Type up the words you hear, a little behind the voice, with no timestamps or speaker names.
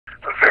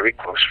very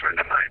close friend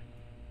of mine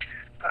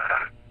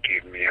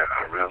gave me a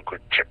real good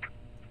tip.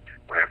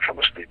 When I have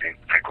trouble sleeping,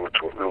 I go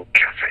to a little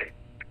cafe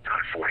on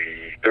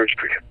 43rd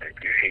Street, I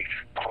think, the 8th,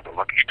 called the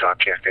Lucky Star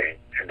Cafe,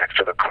 and next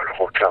to the Carter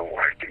Hotel,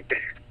 where I think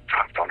they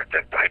found a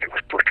dead body that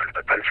was pushed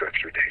under the bed for a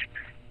few days.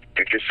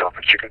 Get yourself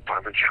a chicken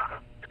parmigiana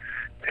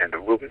and a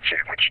Reuben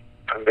sandwich.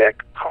 Come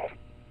back home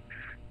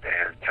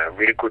and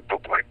read a good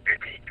book like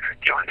maybe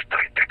John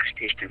Steinbeck's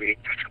Easter Egg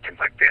or something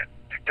like that.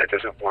 If that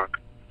doesn't work,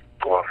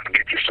 go out and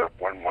get yourself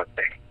one more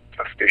thing.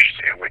 A fish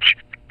sandwich